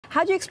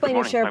How do you explain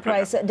your share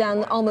price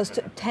down almost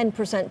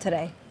 10%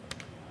 today?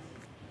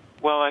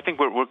 Well, I think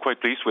we're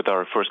quite pleased with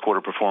our first quarter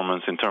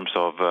performance in terms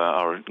of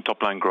our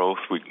top-line growth.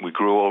 We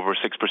grew over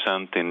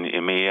 6% in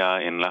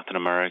EMEA, in Latin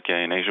America,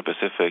 in Asia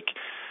Pacific,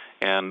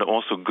 and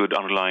also good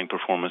underlying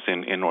performance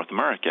in North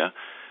America.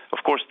 Of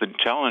course, the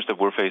challenge that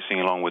we're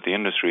facing along with the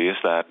industry is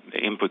that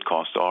input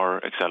costs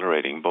are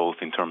accelerating, both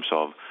in terms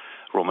of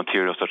raw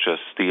materials such as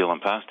steel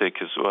and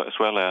plastic, as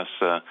well as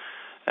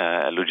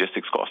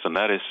logistics costs. And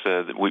that is,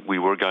 we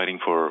were guiding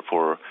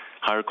for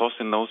higher costs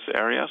in those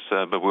areas,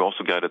 but we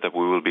also guided that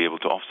we will be able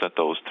to offset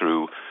those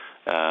through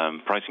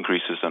price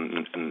increases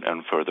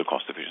and further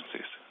cost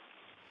efficiencies.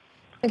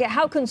 Okay,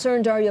 how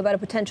concerned are you about a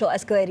potential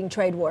escalating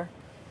trade war?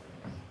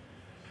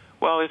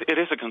 Well, it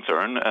is a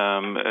concern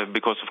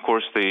because, of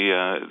course,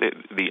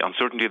 the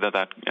uncertainty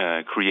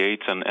that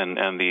creates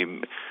and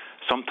the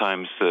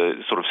sometimes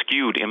sort of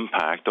skewed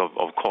impact of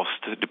cost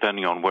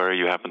depending on where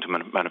you happen to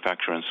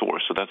manufacture and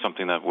source. So that's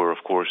something that we're,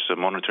 of course,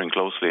 monitoring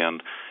closely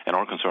and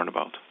are concerned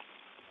about.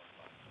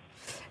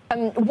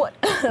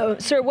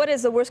 Sir, what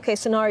is the worst-case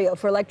scenario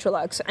for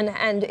Electrolux?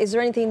 And is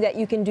there anything that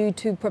you can do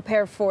to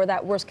prepare for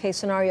that worst-case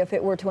scenario if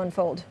it were to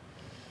unfold?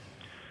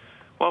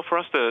 Well, for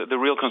us, the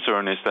real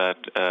concern is that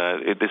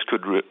this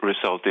could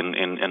result in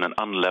an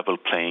unlevel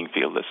playing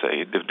field, let's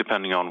say,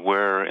 depending on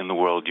where in the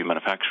world you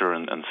manufacture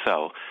and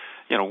sell.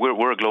 You know,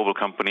 we're a global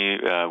company.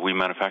 We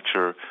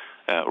manufacture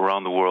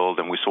around the world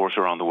and we source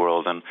around the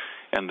world.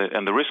 And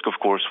the risk, of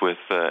course, with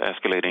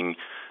escalating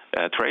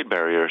trade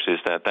barriers is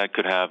that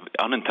could have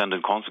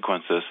unintended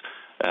consequences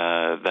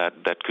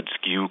that could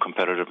skew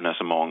competitiveness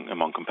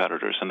among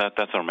competitors. And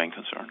that's our main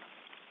concern.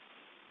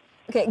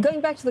 Okay,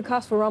 going back to the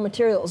cost for raw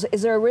materials,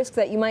 is there a risk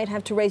that you might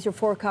have to raise your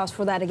forecast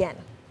for that again?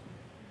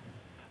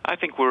 I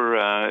think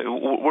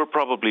we're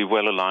probably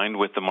well aligned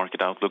with the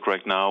market outlook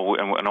right now,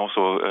 and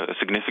also a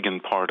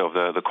significant part of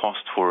the cost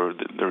for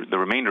the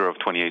remainder of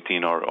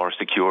 2018 are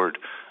secured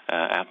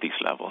at these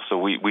levels. So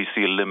we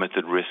see a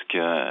limited risk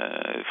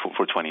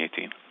for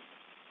 2018.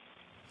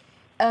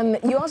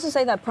 You also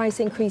say that price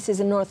increases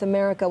in North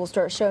America will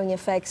start showing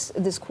effects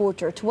this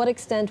quarter. To what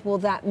extent will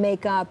that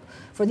make up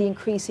for the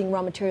increasing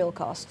raw material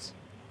costs?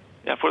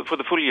 Yeah, for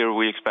the full year,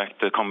 we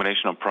expect the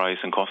combination of price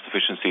and cost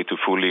efficiency to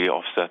fully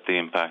offset the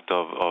impact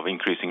of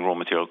increasing raw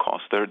material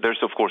costs. There's,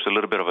 of course, a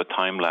little bit of a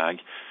time lag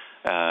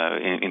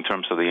in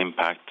terms of the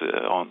impact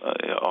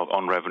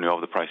on revenue of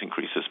the price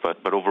increases.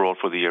 But overall,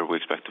 for the year, we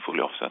expect to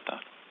fully offset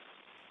that.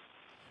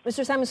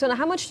 Mr. Samuelson,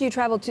 how much do you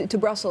travel to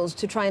Brussels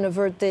to try and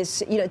avert this,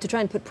 to try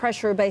and put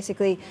pressure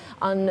basically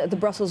on the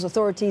Brussels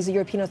authorities, the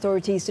European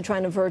authorities, to try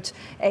and avert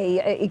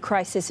a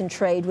crisis in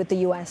trade with the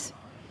U.S.?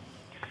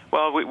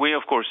 Well, we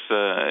of course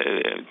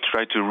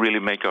try to really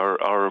make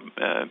our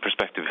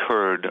perspective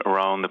heard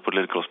around the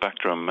political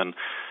spectrum, and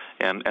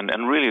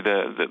really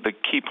the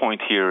key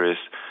point here is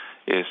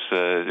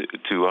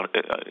to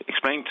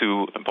explain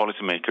to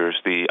policymakers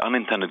the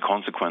unintended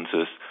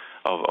consequences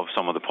of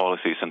some of the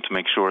policies, and to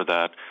make sure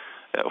that,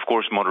 of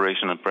course,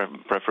 moderation and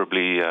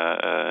preferably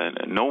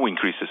no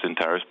increases in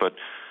tariffs, but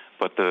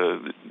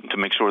to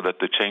make sure that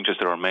the changes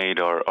that are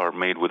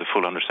made with a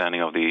full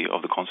understanding of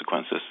the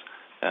consequences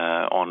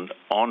on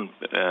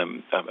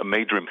a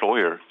major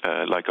employer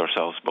like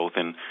ourselves, both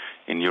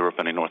in Europe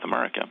and in North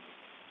America.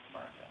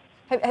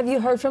 Have you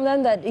heard from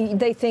them that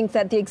they think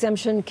that the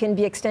exemption can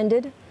be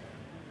extended?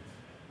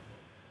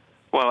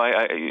 Well,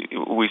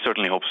 we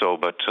certainly hope so,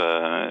 but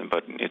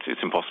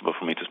it's impossible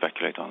for me to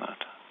speculate on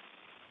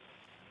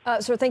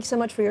that. Sir, thank you so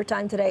much for your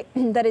time today.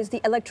 That is the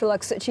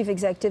Electrolux Chief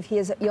Executive. He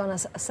is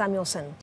Jonas Samuelson.